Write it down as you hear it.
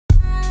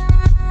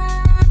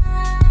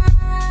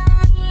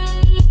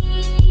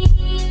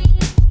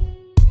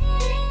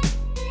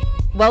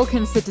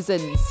Welcome,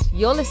 citizens.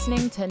 You're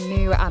listening to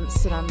New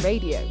Amsterdam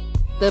Radio,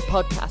 the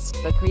podcast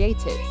for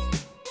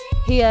creatives.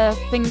 Here,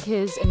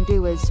 thinkers and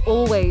doers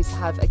always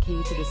have a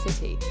key to the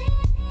city.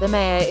 The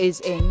mayor is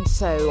in,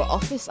 so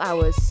office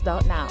hours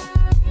start now.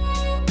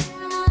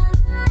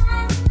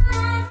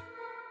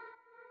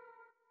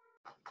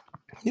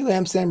 New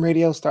Amsterdam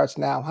Radio starts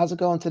now. How's it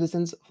going,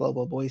 citizens?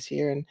 Flobo Boys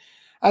here. And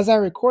as I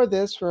record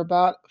this, we're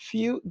about a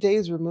few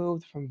days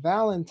removed from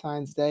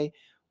Valentine's Day,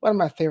 one of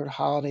my favorite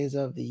holidays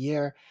of the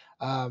year.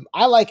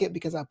 I like it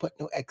because I put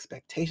no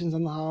expectations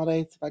on the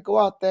holidays. If I go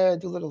out there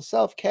and do a little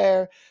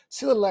self-care,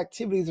 see little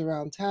activities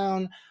around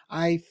town,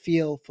 I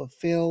feel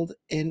fulfilled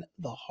in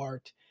the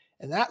heart.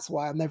 And that's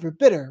why I'm never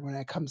bitter when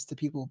it comes to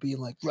people being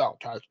like,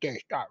 Valentine's Day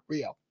is not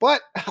real.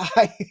 But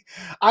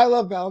I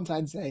love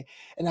Valentine's Day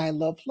and I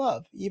love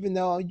love. Even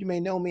though you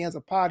may know me as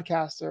a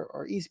podcaster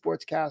or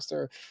esports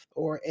caster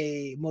or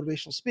a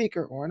motivational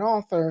speaker or an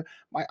author,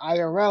 my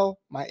IRL,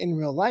 my in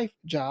real life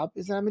job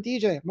is that I'm a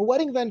DJ. I'm a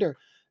wedding vendor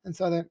in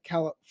Southern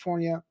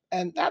California.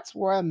 And that's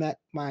where I met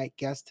my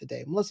guest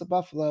today, Melissa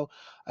Buffalo,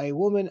 a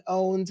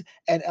woman-owned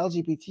and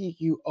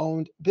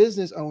LGBTQ-owned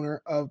business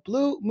owner of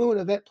Blue Moon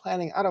Event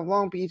Planning out of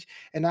Long Beach.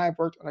 And I've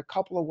worked on a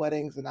couple of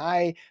weddings, and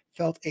I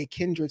felt a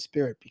kindred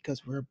spirit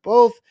because we're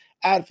both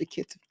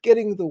advocates of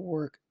getting the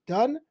work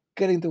done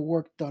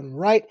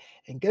right,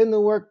 and getting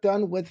the work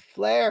done with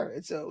flair.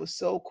 And so it was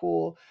so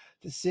cool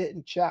to sit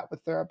and chat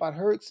with her about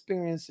her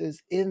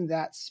experiences in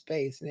that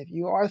space. And if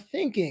you are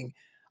thinking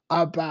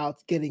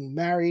about getting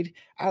married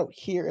out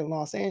here in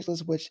Los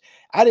Angeles, which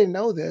I didn't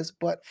know this,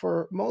 but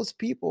for most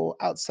people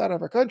outside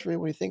of our country,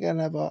 when you think of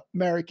an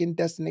American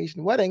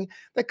destination wedding,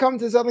 they come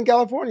to Southern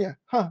California.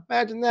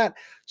 Imagine that.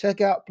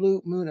 Check out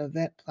Blue Moon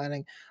Event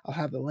Planning. I'll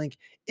have the link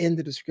in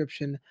the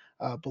description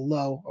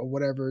below, or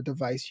whatever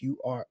device you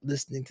are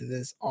listening to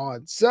this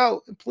on.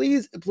 So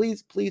please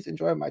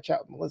enjoy my chat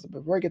with Melissa.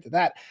 Before I get to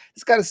that,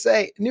 just got to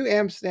say,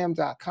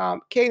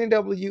 newamsterdam.com,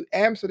 KNW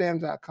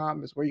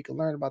Amsterdam.com is where you can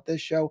learn about this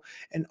show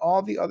and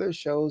all the other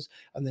shows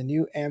on the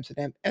New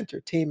Amsterdam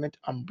Entertainment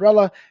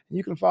umbrella. And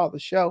you can follow the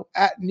show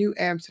at New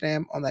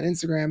Amsterdam on that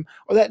Instagram,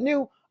 or that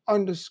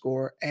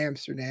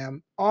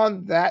new_Amsterdam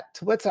on that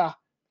Twitter.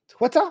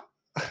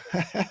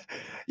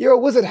 You're a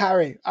wizard,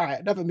 Harry. All right,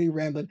 enough of me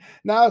rambling.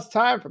 Now it's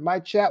time for my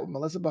chat with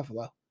Melissa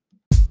Buffalo.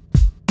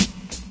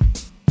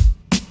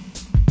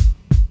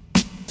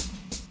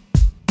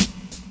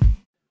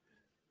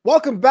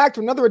 Welcome back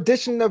to another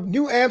edition of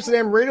New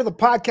Amsterdam Radio, the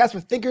podcast for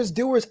thinkers,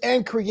 doers,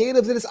 and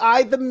creatives. It is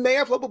I, the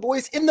mayor, Flobo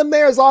Boys, in the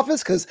mayor's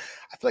office, because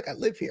I feel like I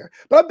live here.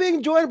 But I'm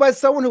being joined by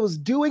someone who is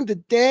doing the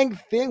dang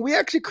thing. We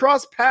actually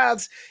crossed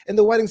paths in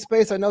the wedding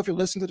space. I know if you're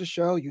listening to the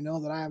show, you know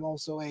that I am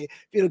also a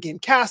video game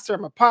caster.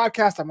 I'm a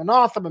podcast. I'm an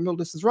author. I'm a middle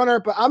distance runner.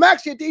 But I'm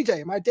actually a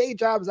DJ. My day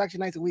job is actually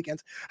nights and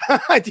weekends.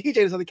 I DJ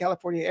in the Southern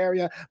California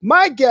area.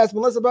 My guest,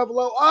 Melissa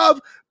Buffalo of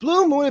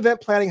Blue Moon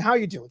Event Planning. How are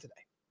you doing today?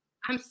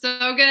 I'm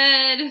so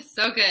good.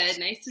 So good.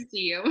 Nice to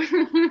see you.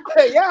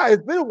 Hey, yeah,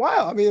 it's been a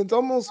while. I mean, it's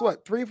almost,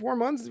 3-4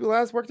 months since we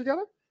last worked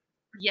together?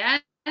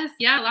 Yes.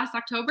 Yeah, last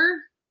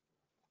October.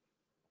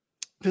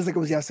 Feels like it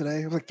was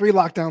yesterday. It was like 3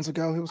 lockdowns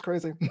ago. It was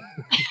crazy.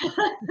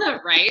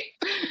 Right.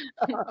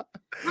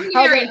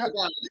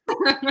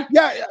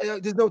 Yeah,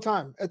 there's no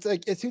time. It's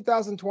like it's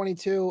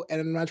 2022,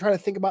 and when I try to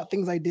think about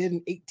things I did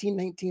in 18,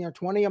 19, or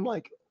 20, I'm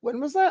like, when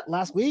was that?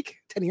 Last week?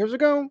 10 years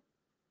ago?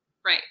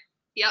 Right.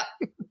 Yep.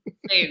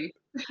 Same.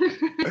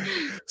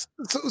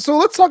 So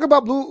let's talk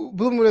about Blue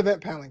Moon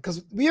Event Planning,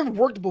 because we have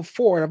worked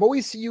before, and I've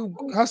always seen you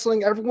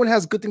hustling. Everyone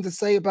has good things to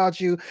say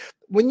about you.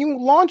 When you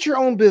launch your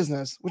own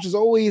business, which is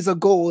always a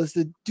goal, is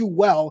to do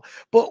well,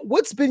 but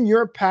what's been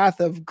your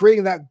path of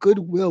creating that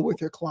goodwill with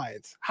your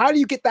clients? How do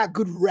you get that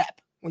good rep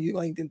when you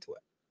linked into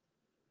it?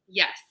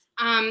 Yes.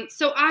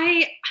 So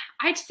I'd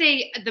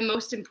say the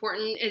most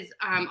important is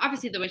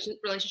obviously the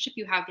relationship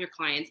you have with your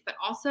clients, but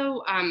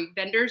also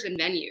vendors and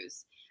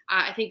venues.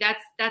 I think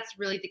that's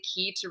really the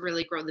key to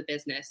really grow the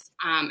business.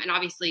 And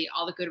obviously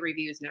all the good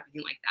reviews and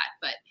everything like that.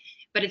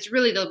 But it's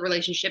really the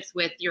relationships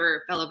with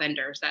your fellow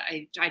vendors that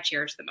I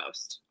cherish the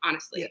most,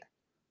 honestly. Yeah.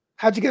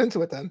 How'd you get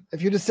into it then?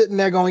 If you're just sitting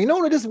there going, you know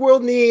what this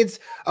world needs?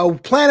 A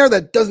planner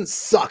that doesn't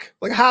suck.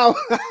 Like how?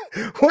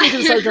 When did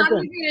you start jumping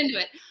in? Get into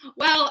it?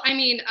 Well, I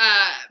mean,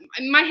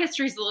 my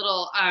history is a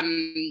little. I've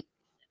been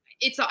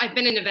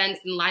in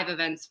events and live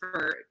events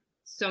for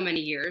so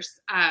many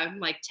years,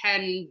 like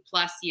 10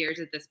 plus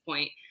years at this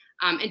point.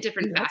 In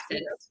different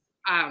facets.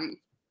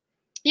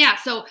 Yeah.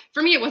 So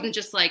for me, it wasn't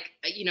just like,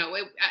 I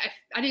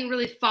didn't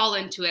really fall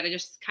into it. I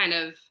just kind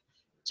of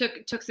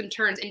took some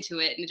turns into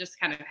it, and it just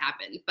kind of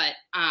happened. But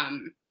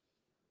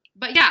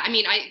yeah, I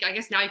mean, I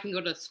guess now you can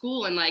go to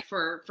school and like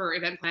for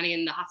event planning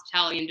in the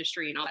hospitality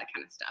industry and all that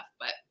kind of stuff.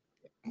 But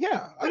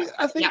yeah,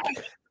 I think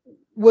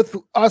with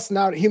us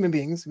now, human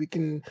beings, we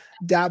can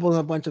dabble in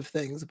a bunch of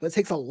things, but it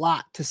takes a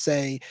lot to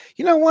say,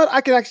 you know what,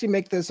 I could actually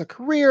make this a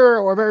career,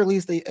 or at very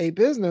least a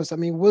business. I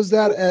mean, was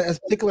that a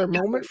particular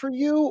moment for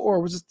you, or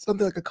was it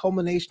something like a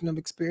culmination of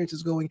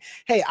experiences going,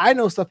 hey, I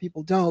know stuff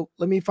people don't,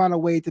 let me find a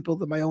way to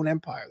build my own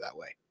empire that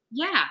way?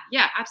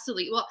 Yeah,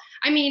 absolutely. Well,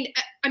 I mean,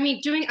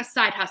 doing a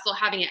side hustle,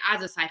 having it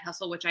as a side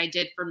hustle, which I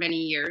did for many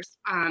years,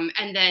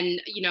 and then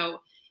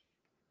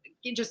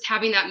just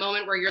having that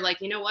moment where you're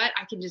like, you know what,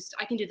 I can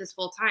do this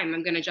full time.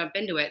 I'm going to jump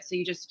into it. So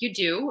you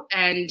do,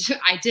 and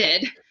I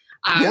did.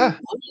 Yeah.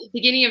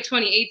 Beginning of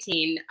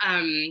 2018,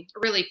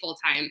 really full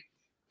time,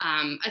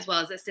 as well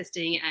as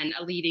assisting and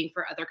leading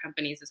for other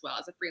companies as well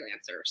as a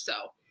freelancer. So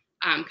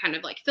kind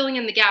of like filling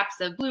in the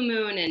gaps of Blue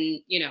Moon and,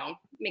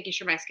 making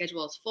sure my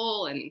schedule is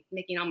full and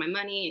making all my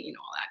money and,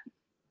 all that.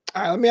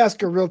 All right, let me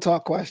ask you a real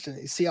talk question.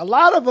 You see, a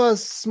lot of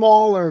us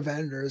smaller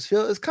vendors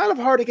feel it's kind of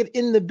hard to get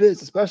in the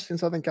business, especially in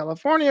Southern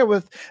California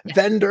with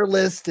vendor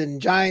lists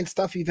and giant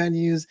stuffy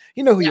venues.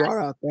 You know who you are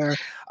out there.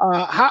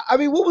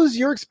 What was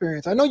your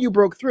experience? I know you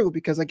broke through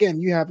because,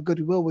 again, you have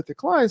goodwill with your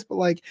clients, but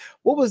like,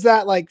 what was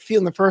that like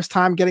feeling the first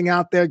time getting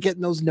out there,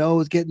 getting those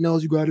no's,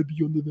 you got to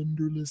be on the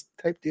vendor list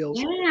type deals?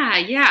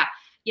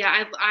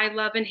 Yeah. I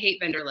love and hate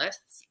vendor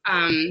lists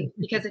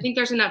because I think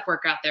there's enough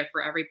work out there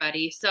for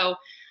everybody. So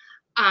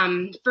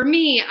for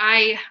me,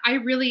 I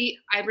really,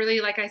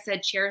 like I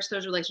said, cherish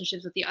those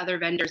relationships with the other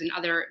vendors and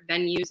other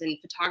venues and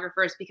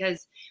photographers,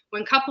 because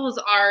when couples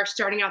are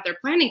starting out their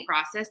planning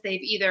process,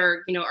 they've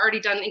either, already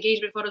done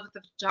engagement photos with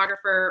the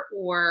photographer,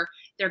 or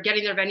they're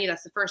getting their venue.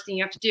 That's the first thing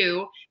you have to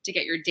do to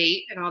get your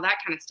date and all that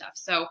kind of stuff.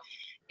 So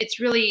it's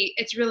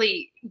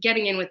really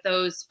getting in with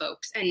those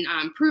folks and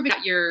proving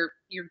that you're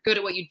good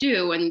at what you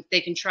do and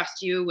they can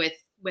trust you with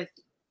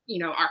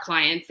our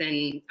clients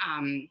and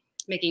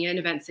making an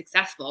event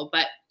successful.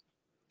 But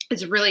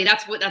it's really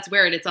that's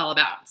where it's all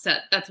about. So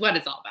that's what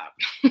it's all about.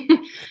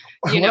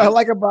 What I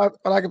like about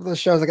the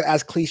show is I can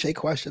ask cliche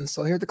questions.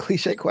 So here's the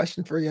cliche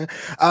question for you.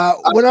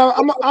 When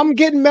I'm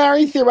getting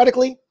married,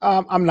 theoretically,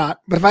 I'm not,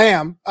 but if I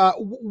am,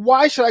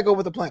 why should I go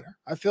with a planner?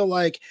 I feel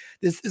like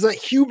this is a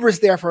hubris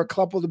there for a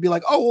couple to be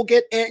like, oh, we'll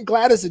get Aunt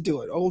Gladys to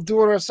do it, or we'll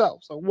do it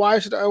ourselves. So why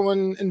should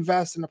everyone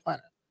invest in a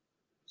planner?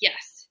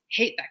 Yes.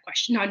 Hate that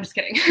question. No, I'm just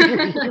kidding.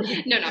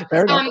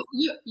 No.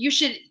 You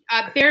should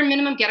bare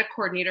minimum get a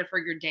coordinator for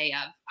your day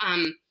of.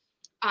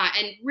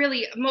 And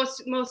really,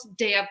 most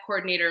day of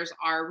coordinators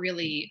are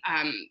really,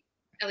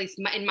 at least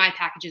in my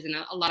packages and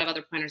a lot of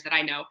other planners that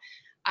I know,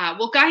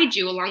 will guide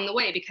you along the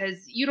way,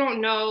 because you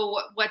don't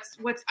know what's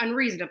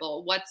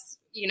unreasonable. What's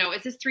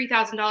is this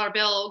 $3,000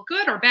 bill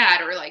good or bad,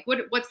 or like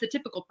what's the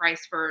typical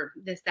price for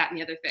this, that, and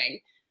the other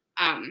thing.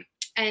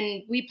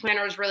 And we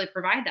planners really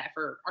provide that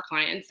for our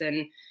clients.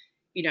 And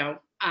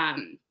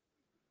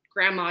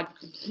Grandma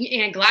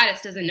Aunt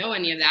Gladys doesn't know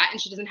any of that,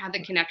 and she doesn't have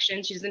the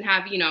connection. She doesn't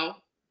have,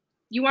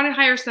 you want to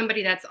hire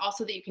somebody that's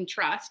also that you can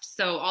trust.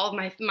 So all of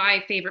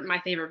my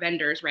favorite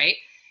vendors, right?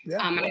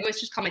 Yeah. And I always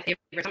just call my favorites,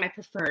 not my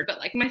preferred, but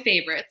like my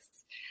favorites.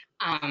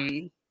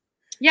 They're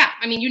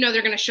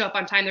going to show up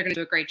on time. They're going to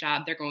do a great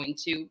job. They're going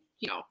to,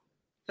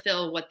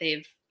 fulfill what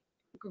they've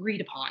agreed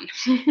upon.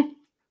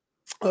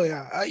 Oh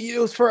yeah, it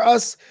was for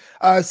us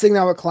sitting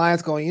down with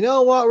clients going, you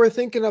know what, we're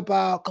thinking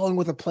about going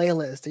with a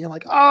playlist, and you're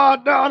like, oh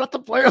no, not the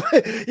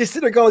playlist. You're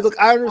sitting there going, look,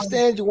 I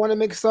understand you want to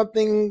make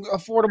something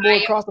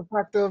affordable, cost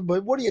effective,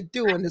 but what are you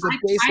doing? There's a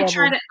base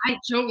level.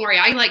 Don't worry.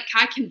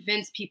 I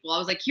convince people. I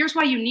was like, here's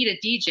why you need a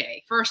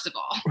DJ. First of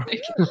all,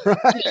 right.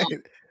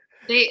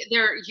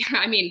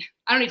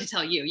 I don't need to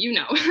tell you,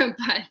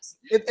 but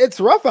it's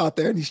rough out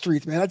there in these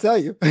streets, man. I tell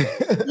you.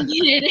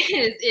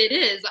 It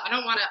is.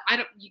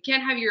 You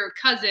can't have your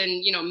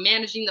cousin,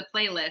 managing the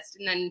playlist,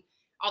 and then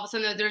all of a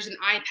sudden there's an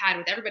iPad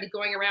with everybody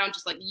going around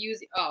just like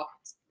using. Oh,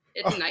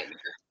 it's a nightmare.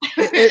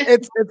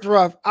 It's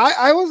rough.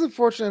 I wasn't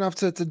fortunate enough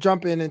to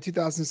jump in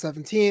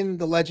 2017.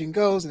 The legend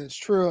goes, and it's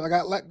true, I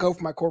got let go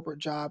from my corporate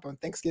job on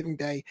Thanksgiving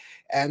Day,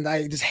 and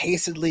I just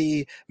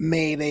hastily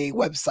made a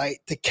website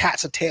to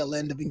catch a tail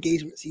end of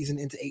engagement season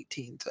into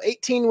 18. So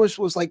 18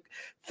 was like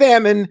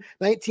famine.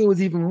 19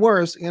 was even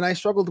worse, and I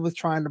struggled with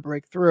trying to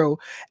break through.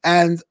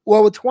 And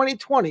well, with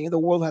 2020, the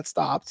world had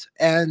stopped,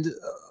 and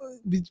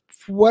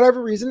for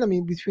whatever reason,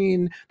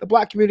 between the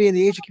Black community and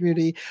the Asian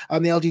community, the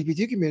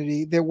LGBT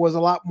community, there was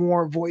a lot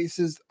more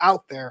voices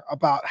out there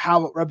about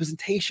how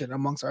representation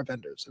amongst our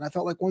vendors. And I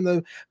felt like one of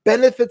the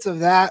benefits of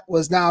that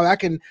was now I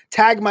can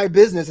tag my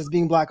business as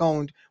being Black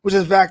owned, which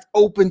in fact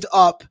opened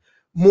up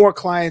more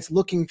clients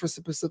looking for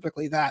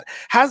specifically that.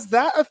 Has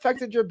that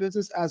affected your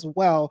business as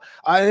well?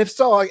 And if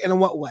so, and in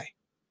what way?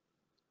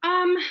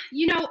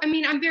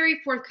 I'm very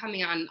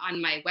forthcoming on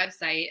my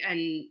website,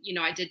 and,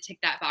 I did tick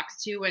that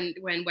box too when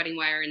Wedding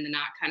Wire and The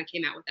Knot kind of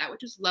came out with that,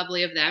 which was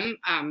lovely of them.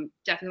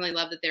 Definitely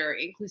love that their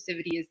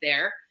inclusivity is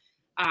there.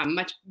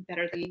 Much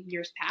better than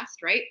years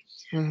past, right?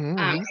 Mm-hmm.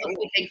 So I'm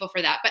really thankful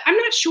for that. But I'm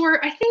not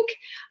sure. I think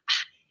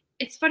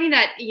it's funny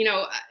that,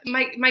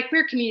 my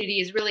queer community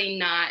is really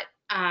not,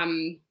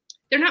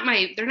 they're not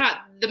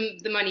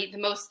the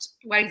most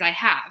weddings I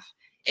have.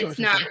 It's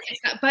not,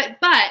 but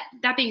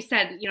that being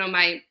said,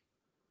 my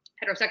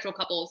heterosexual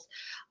couples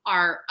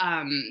are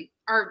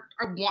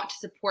want to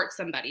support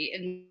somebody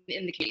in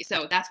the community,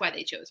 so that's why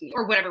they chose me,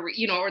 or whatever,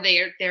 or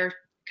their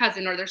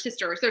cousin or their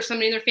sister, or there's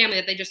somebody in their family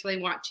that they just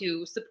really want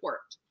to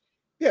support.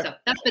 Yeah, so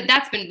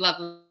that's been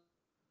lovely.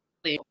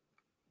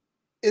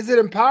 Is it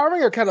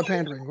empowering or kind of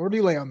pandering? Where do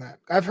you lay on that?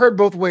 I've heard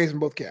both ways in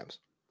both camps.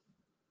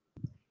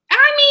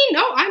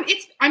 No,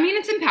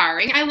 it's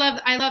empowering. I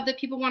love that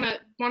people want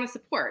to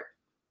support,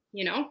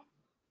 Yeah.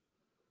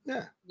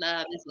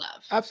 Love is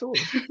love.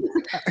 Absolutely.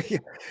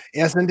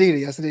 Yes, indeed.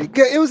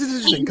 It was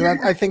interesting because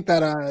I think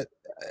that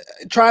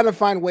trying to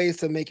find ways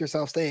to make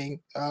yourself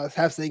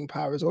have staying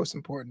power is always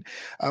important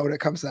when it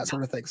comes to that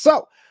sort of thing.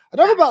 So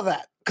enough about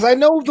that, because I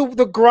know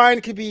the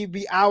grind could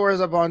be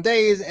hours upon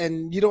days,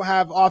 and you don't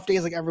have off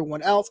days like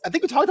everyone else. I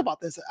think we talked about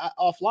this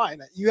offline.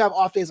 You have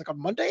off days like on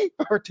Monday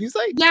or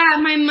Tuesday? Yeah,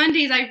 my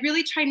Mondays, I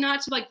really try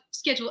not to like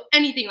schedule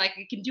anything. Like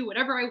I can do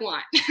whatever I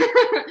want.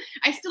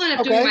 I still end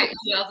up doing my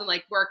emails and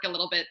like work a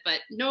little bit, but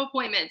no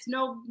appointments,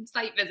 no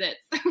site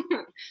visits.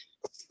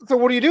 So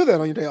what do you do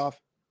then on your day off?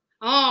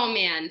 Oh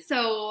man.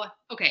 So,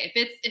 okay.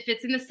 If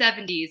it's in the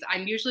 70s,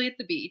 I'm usually at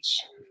the beach.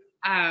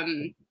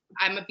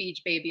 I'm a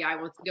beach baby. I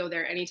will go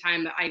there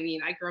anytime. I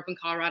mean, I grew up in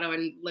Colorado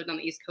and lived on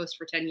the East Coast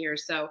for 10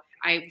 years. So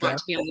I want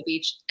to be on the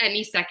beach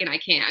any second I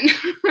can.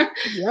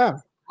 Yeah.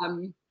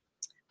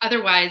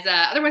 Otherwise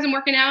I'm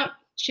working out,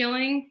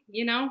 chilling,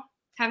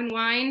 having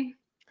wine,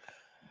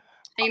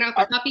 hanging out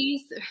with the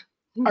puppies.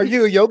 Are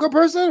you a yoga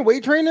person,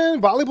 weight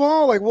training,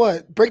 volleyball? Like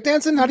what?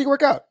 Breakdancing? How do you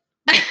work out?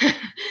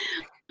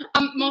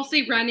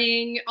 Mostly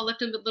running. I'll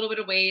lift a little bit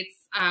of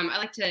weights. I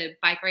like to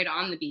bike ride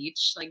on the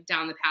beach, like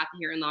down the path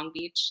here in Long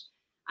Beach.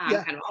 Kind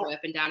of all the way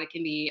up and down.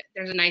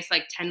 There's a nice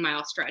like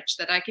 10-mile stretch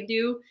that I can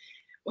do.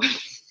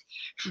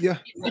 Yeah.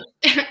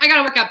 I got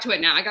to work up to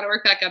it now. I got to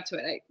work back up to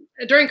it.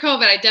 During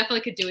COVID, I definitely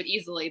could do it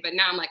easily, but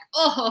now I'm like,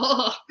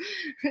 oh,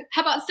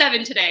 how about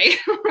 7 today?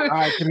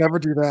 I can never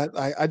do that.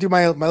 I do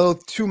my little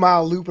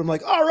 2-mile loop. I'm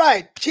like, all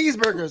right,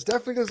 cheeseburgers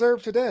definitely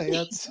deserved today.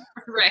 That's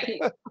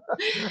right.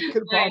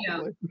 Could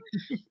possibly.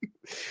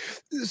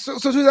 So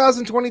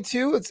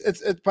 2022,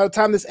 it's by the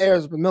time this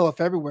airs, the middle of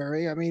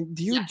February. I mean,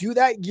 do you do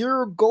that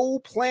year goal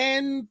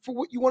plan for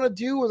what you want to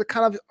do? Or is it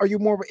kind of, are you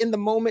more in the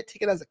moment,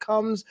 take it as it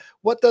comes?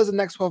 What does the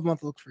next 12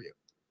 months look for you?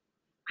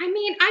 I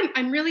mean,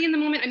 I'm really in the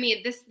moment. I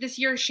mean, this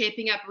year is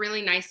shaping up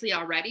really nicely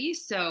already.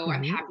 So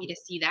I'm happy to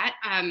see that.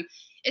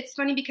 It's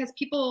funny because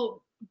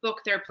people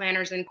book their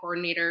planners and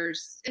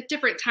coordinators at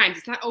different times.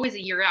 It's not always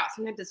a year out.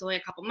 Sometimes it's only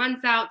a couple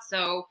months out.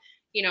 So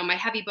my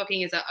heavy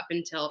booking is up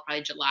until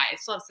probably July. I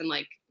still have some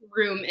like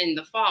room in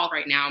the fall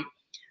right now,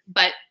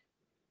 but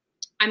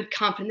I'm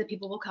confident that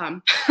people will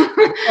come.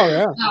 Oh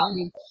yeah.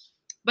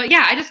 But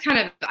yeah, I just kind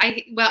of,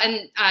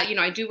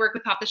 I do work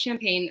with Pop the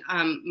Champagne,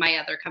 my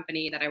other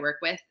company that I work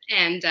with.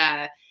 And,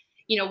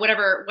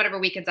 whatever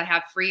weekends I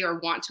have free or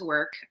want to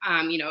work,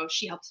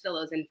 she helps fill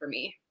those in for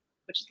me,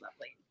 which is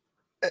lovely.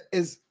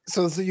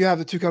 So you have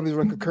the two companies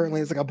running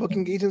concurrently. It's like a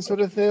booking agent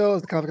sort of deal.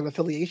 It's kind of like an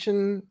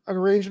affiliation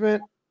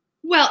arrangement.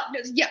 Well,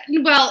 yeah.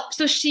 Well,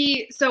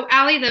 so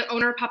Allie, the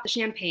owner of Pop the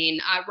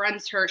Champagne,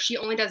 runs she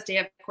only does day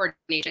of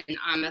coordination.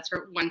 That's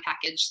her one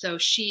package. So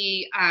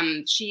she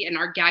and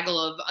our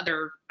gaggle of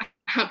other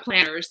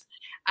planners,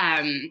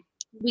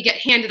 we get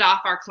handed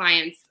off our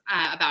clients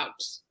about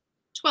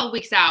 12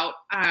 weeks out.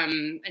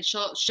 And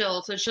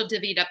she'll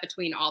divvy it up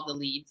between all the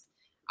leads.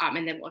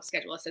 And then we'll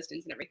schedule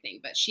assistants and everything.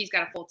 But she's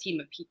got a full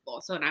team of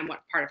people. So, and I'm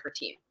part of her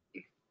team.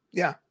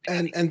 Yeah.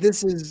 And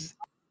this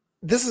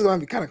is going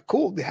to be kind of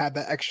cool to have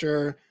that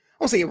extra, I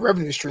won't say a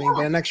revenue stream,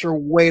 but an extra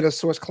way to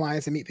source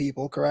clients and meet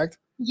people, correct?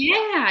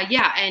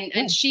 Yeah.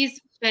 And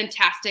she's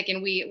fantastic.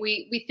 And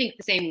we think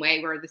the same way.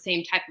 We're the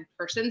same type of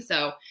person.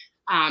 So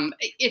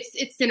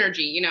it's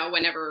synergy,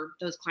 whenever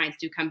those clients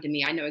do come to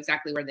me, I know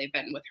exactly where they've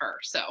been with her.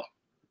 So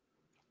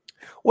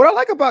what I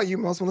like about you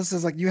most, Melissa,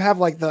 is like you have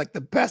like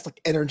the best like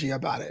energy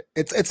about it.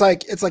 It's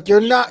like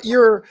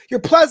you're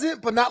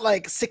pleasant, but not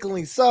like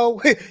sickeningly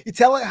so. You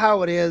tell it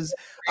how it is.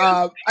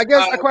 I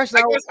guess a question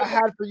I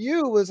had for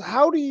you was,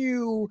 how do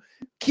you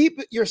keep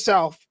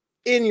yourself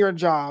in your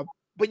job,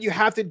 but you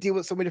have to deal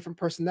with so many different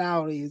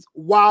personalities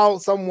while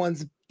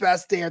someone's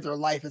best day of their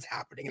life is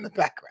happening in the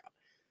background?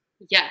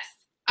 Yes.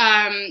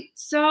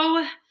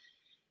 So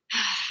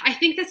I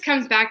think this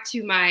comes back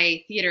to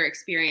my theater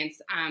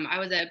experience. I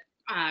was a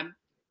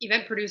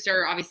event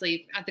producer,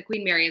 obviously at the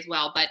Queen Mary as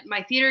well, but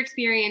my theater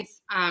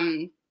experience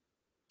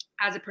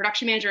as a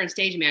production manager and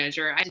stage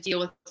manager, I had to deal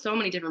with so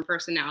many different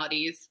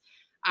personalities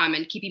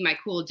and keeping my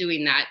cool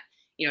doing that,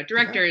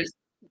 directors,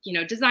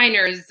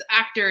 designers,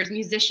 actors,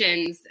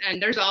 musicians,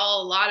 and there's a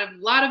lot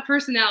of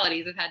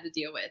personalities I've had to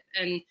deal with.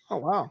 And oh,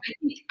 wow.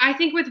 I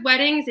think with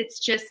weddings, it's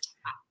just,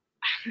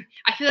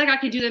 I feel like I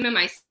can do them in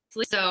my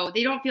sleep. So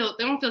they don't feel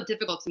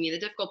difficult to me. The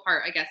difficult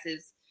part, I guess,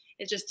 is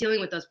just dealing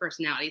with those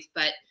personalities.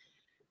 But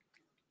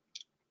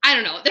I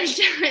don't know.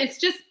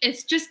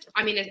 It's just.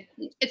 I mean,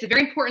 it's a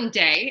very important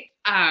day,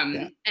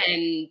 and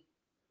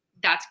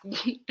that's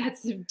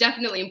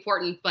definitely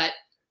important. But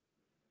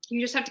you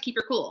just have to keep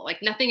your cool.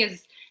 Like nothing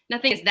is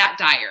that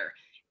dire.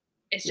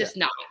 It's just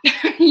not.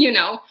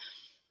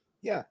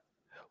 Yeah.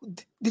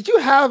 Did you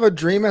have a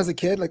dream as a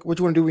kid, like what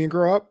you want to do when you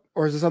grow up,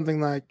 or is it something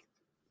like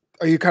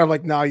Are you kind of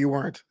like, no, you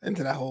weren't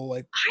into that whole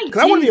like? I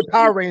Because I want to did. be a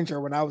Power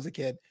Ranger when I was a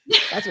kid.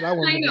 That's what I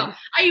wanted I to know.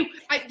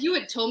 be. You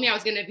had told me I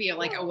was going to be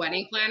like a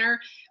wedding planner,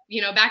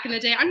 back in the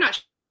day. I'm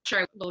not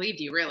sure I believed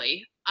you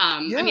really.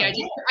 I mean,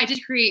 I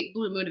did create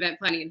Blue Moon Event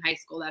Planning in high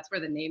school. That's where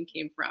the name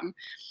came from.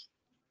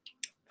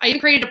 I even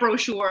created a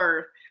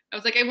brochure. I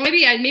was like,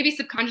 maybe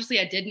subconsciously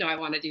I did know I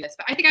want to do this,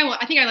 but I think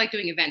I like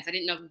doing events. I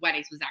didn't know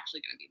weddings was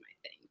actually going to be my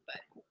thing.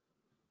 But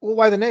well,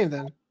 why the name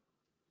then?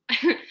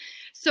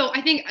 So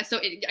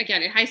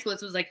again, in high school,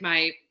 this was like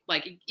my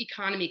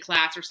economy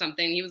class or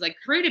something. He was like,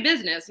 create a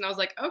business. And I was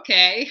like,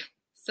 okay.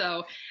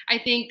 So I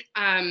think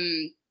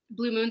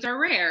blue moons are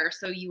rare.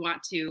 So you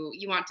want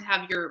to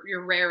have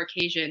your rare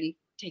occasion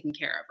taken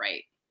care of,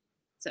 right?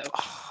 So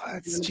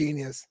that's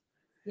genius.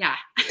 Yeah.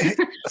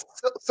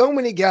 so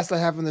many guests I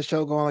have on the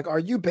show going like, are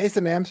you based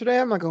in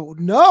Amsterdam? I go,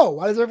 no.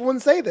 Why does everyone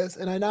say this?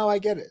 And now I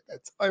get it.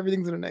 That's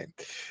everything's in a name.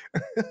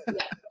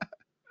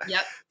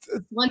 Yep.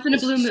 Once in a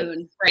blue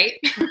moon, right?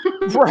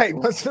 Right.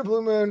 Once in a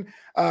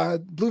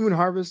blue moon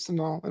harvest and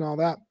all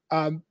that.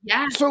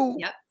 Yeah. So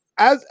yep.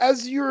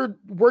 As you're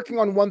working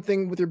on one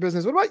thing with your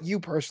business, what about you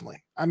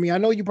personally? I mean, I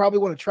know you probably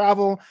want to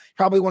travel,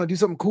 probably want to do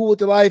something cool with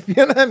your life. You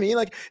know what I mean?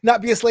 Like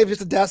not be a slave to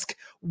just a desk.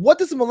 What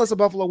does Melissa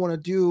Buffalo want to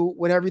do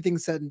when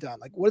everything's said and done?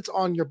 Like what's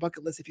on your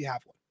bucket list if you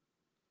have one?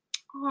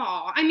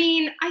 Oh, I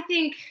mean, I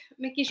think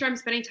making sure I'm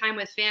spending time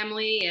with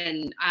family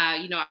and,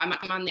 I'm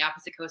on the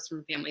opposite coast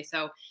from family.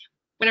 So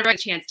whenever I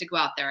get a chance to go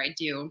out there, I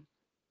do.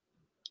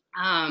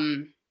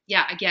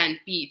 Yeah, again,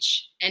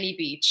 beach, any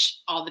beach,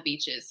 all the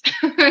beaches.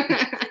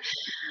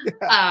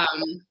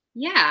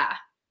 Yeah.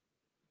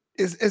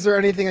 Is there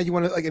anything that you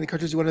want to, like any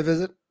countries you want to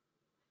visit?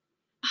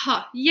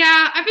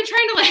 Yeah, I've been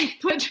trying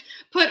to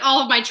put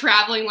all of my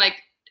traveling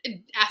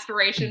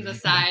aspirations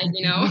aside,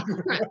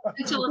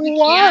 until it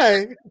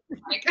Why?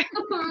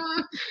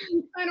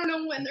 I don't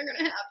know when they're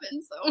gonna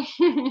happen. So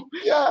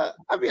yeah,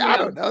 I mean, I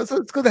don't know. So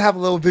it's good to have a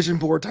little vision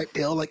board type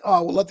deal. Like, oh, I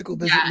would love to go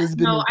visit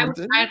Lisbon. No, I'd love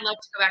to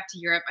go back to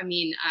Europe. I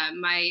mean,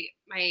 my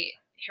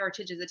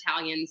heritage is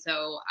Italian,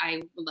 so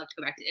I would love to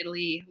go back to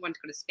Italy. I want to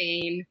go to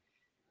Spain.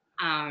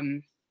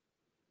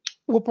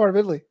 What part of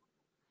Italy?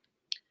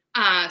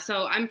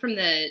 So I'm from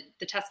the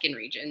Tuscan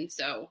region.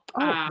 So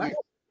nice.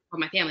 Well,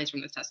 my family's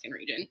from the Tuscan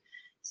region.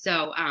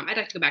 So I'd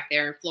like to go back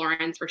there.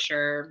 Florence for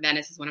sure.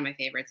 Venice is one of my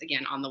favorites.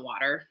 Again, on the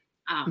water.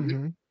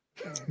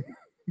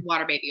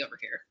 Water baby over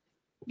here.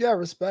 Yeah,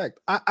 respect.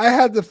 I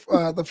had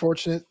the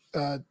fortunate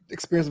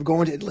experience of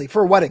going to Italy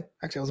for a wedding.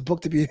 Actually, I was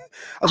booked to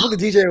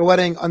DJ a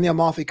wedding on the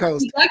Amalfi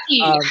Coast.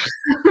 Lucky.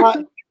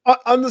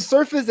 On the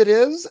surface, it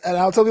is, and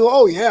I'll tell people,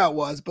 oh yeah, it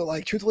was. But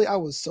like, truthfully, I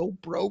was so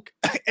broke,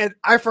 and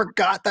I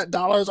forgot that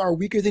dollars are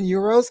weaker than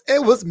euros.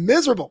 It was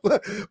miserable,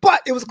 but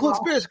it was a cool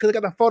experience because I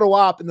got the photo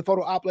op, and the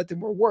photo op let them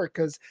more work.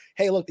 Because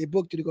hey, look, they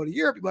booked you to go to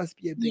Europe. It must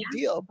be a big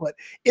deal. But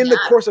in the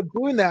course of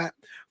doing that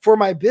for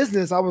my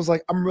business, I was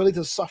like, I'm really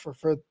to suffer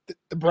for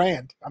the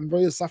brand. I'm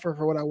really to suffer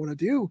for what I want to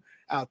do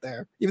out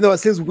there, even though it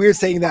seems weird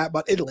saying that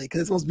about Italy because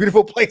it's the most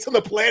beautiful place on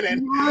the planet.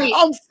 Right.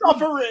 I'm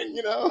suffering,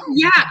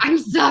 Yeah, I'm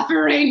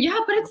suffering. Yeah,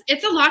 but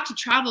it's a lot to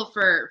travel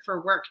for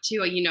work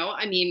too. I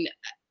mean,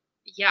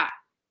 yeah,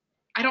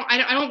 I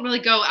don't really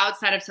go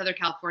outside of Southern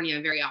California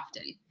very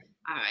often.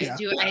 I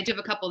do have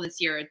a couple this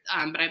year,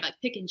 but I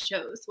pick and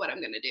chose what I'm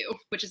going to do,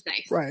 which is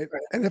nice. Right.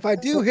 And if I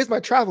do, here's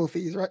my travel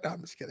fees. Right now, I'm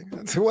just kidding.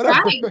 That's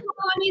whatever. Right. Well,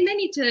 I mean, they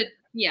need to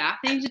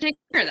take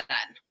care of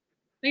that.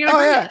 They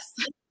gotta us.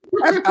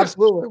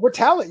 Absolutely. We're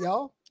talent,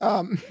 y'all.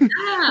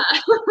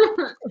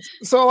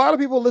 So a lot of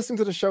people listening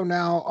to the show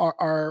now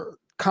are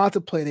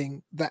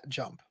contemplating that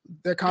jump.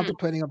 They're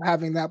contemplating of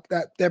having that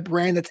their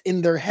brand that's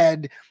in their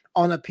head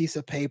on a piece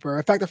of paper.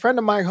 In fact, a friend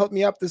of mine helped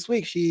me up this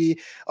week. She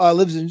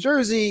lives in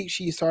Jersey.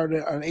 She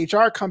started an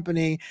HR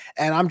company,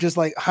 and I'm just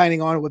like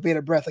hiding on it with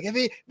bated breath. Like if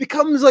it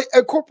becomes like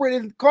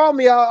incorporated, call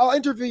me. I'll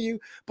interview you.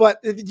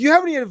 But do you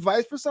have any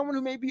advice for someone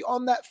who may be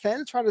on that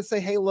fence, trying to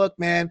say, "Hey, look,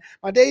 man,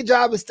 my day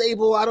job is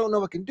stable. I don't know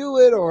if I can do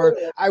it, or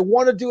I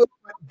want to do it.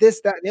 This,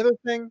 that, and the other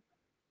thing."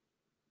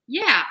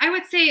 Yeah, I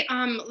would say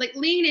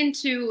lean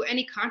into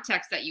any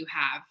context that you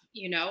have,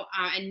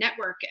 and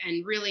network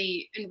and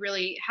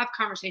really have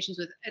conversations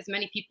with as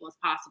many people as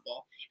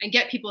possible and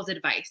get people's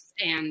advice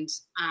and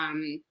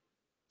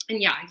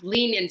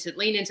lean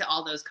into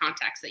all those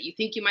contacts that you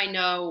think you might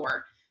know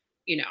or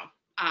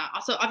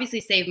also obviously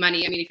save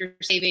money. I mean, if you're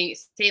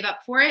save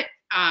up for it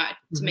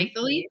to make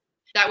the leap.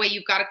 That way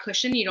you've got a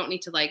cushion. You don't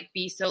need to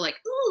be so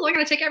oh, I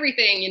gotta take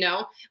everything,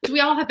 which we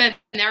all have been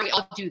there. We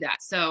all do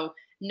that. So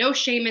no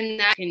shame in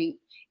that. And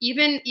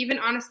even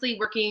honestly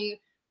working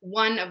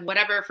one of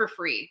whatever for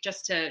free,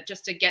 just to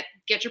get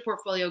your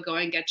portfolio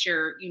going, get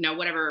your,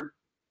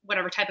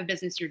 whatever type of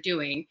business you're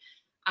doing,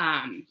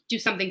 do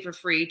something for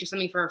free, do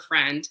something for a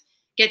friend,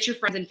 get your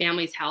friends and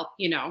family's help,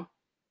 Yeah.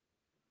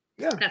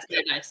 That's good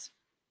advice.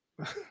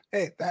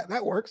 Hey,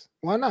 that works.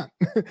 Why not?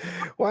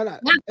 Why not?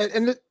 Yeah.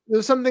 And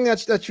there's something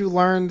that you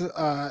learned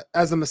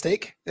as a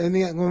mistake, and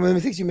one of the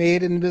mistakes you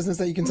made in business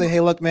that you can say, hey,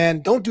 look,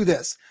 man, don't do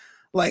this.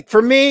 Like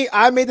for me,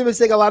 I made the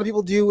mistake a lot of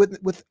people do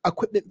with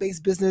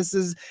equipment-based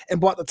businesses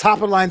and bought the top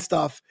of the line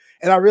stuff.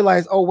 And I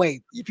realized, oh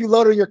wait, if you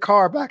load in your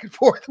car back and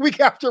forth week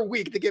after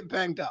week, they get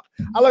banged up.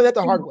 I learned that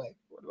the hard way.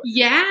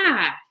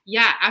 Yeah,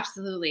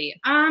 absolutely.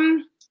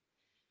 I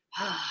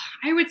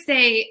would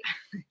say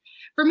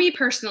for me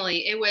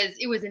personally, it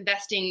was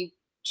investing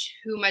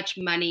too much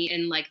money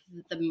in like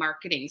the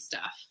marketing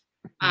stuff.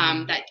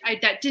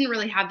 That didn't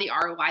really have the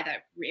ROI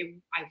that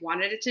I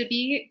wanted it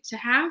to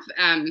have.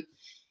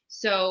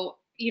 So,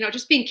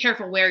 just being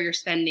careful where you're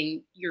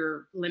spending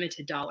your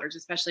limited dollars,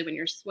 especially when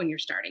you're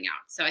starting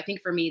out. So I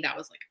think for me, that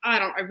was like,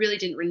 I really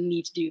didn't really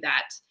need to do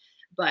that.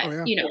 But,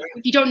 if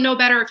you don't know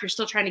better, if you're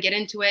still trying to get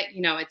into it,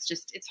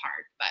 it's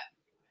hard. But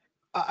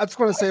I just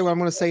want to say what I'm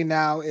going to say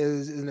now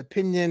is an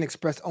opinion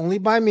expressed only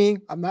by me.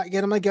 I'm not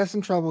getting my guests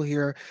in trouble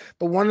here.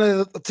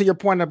 But to your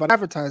point about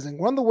advertising,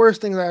 one of the worst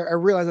things I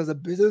realized as a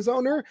business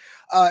owner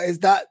is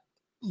that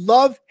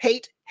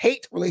love-hate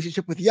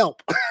relationship with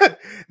Yelp.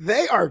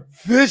 They are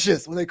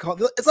vicious when they call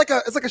it. It's like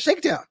a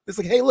shakedown. It's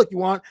like, hey, look, you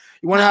want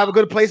to have a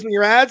good placement in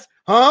your ads,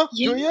 huh?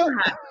 Yeah. Do you?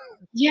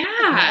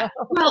 Yeah.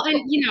 Well,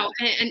 and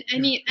and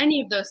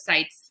any of those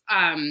sites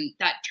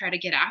that try to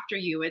get after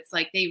you, it's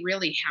like they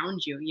really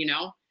hound you.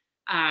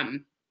 I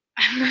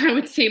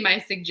would say my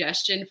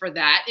suggestion for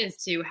that is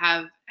to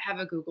have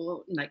a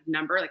Google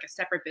number, like a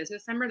separate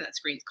business number that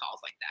screens calls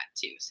like that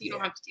too, so you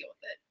don't have to deal with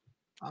it.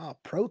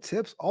 Pro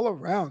tips all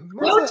around.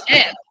 Pro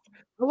tip.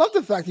 I love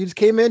the fact you just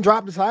came in,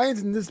 dropped the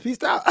science, and just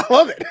pieced out. I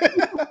love it.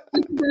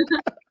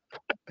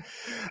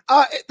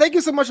 Thank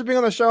you so much for being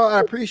on the show. I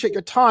appreciate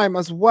your time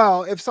as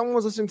well. If someone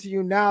was listening to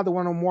you now, they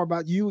want to know more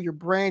about you, your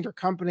brand, your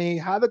company,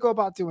 how do they go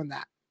about doing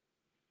that?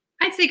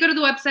 I'd say go to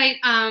the website,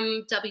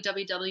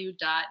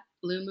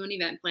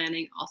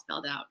 www.bluemooneventplanning, all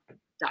spelled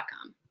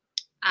out.com.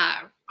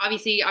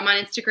 Obviously, I'm on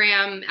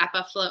Instagram at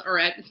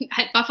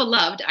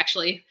Buffaloved,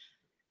 actually.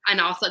 And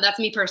also, that's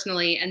me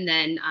personally. And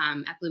then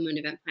at Blue Moon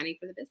Event Planning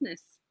for the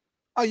business.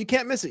 Oh, you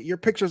can't miss it. Your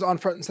picture's on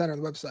front and center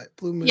on the website.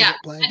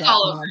 It's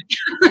all over.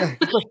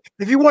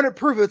 If you want to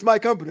prove it, it's my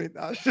company.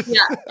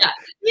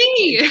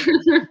 Me.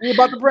 You're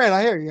about the brand.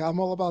 I hear you.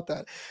 I'm all about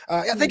that.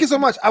 Thank you so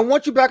much. I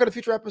want you back on a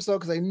future episode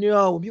because I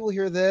know when people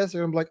hear this,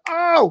 they're gonna be like,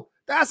 oh,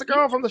 that's the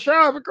girl from the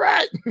show. It'd be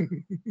great.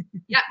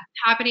 Yeah,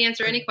 happy to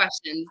answer any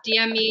questions.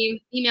 DM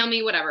me, email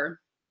me, whatever.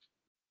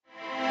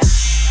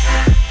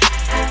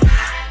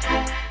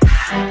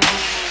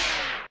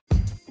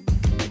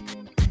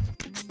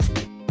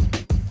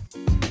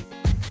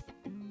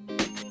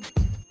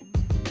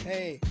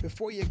 Hey,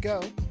 before you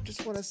go,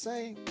 just want to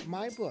say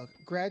my book,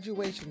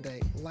 Graduation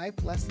Day, Life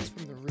Lessons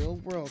from the Real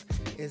World,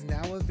 is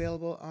now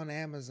available on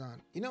Amazon.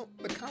 The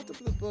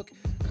concept of the book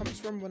comes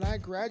from when I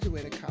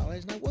graduated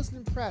college and I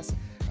wasn't impressed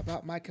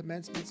about my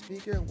commencement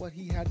speaker and what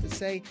he had to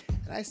say.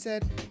 And I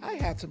said, I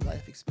have some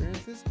life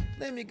experiences.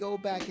 Let me go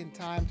back in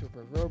time to a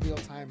proverbial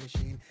time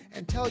machine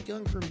and tell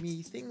younger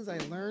me things I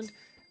learned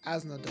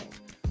as an adult.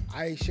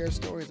 I share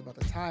stories about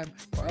the time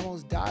where I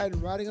almost died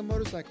riding a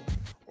motorcycle,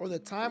 or the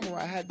time where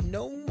I had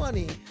no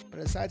money but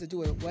decided to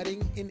do a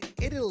wedding in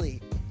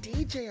Italy,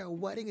 DJ a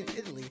wedding in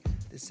Italy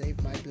to save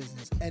my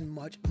business, and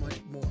much, much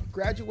more.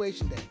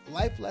 Graduation Day,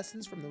 Life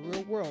Lessons from the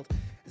Real World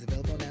is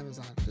available on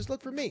Amazon. Just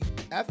look for me,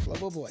 F.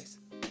 Flobo Boyce.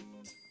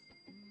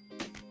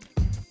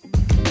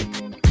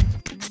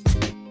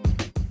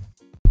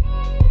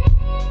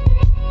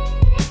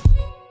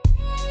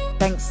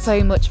 Thanks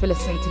so much for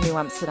listening to New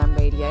Amsterdam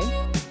Radio.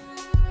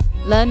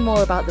 Learn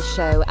more about the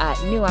show at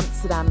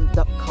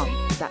newamsterdam.com.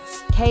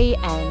 That's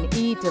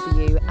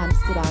KNEW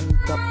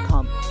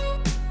Amsterdam.com.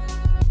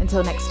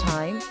 Until next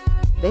time,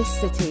 this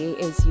city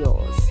is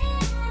yours.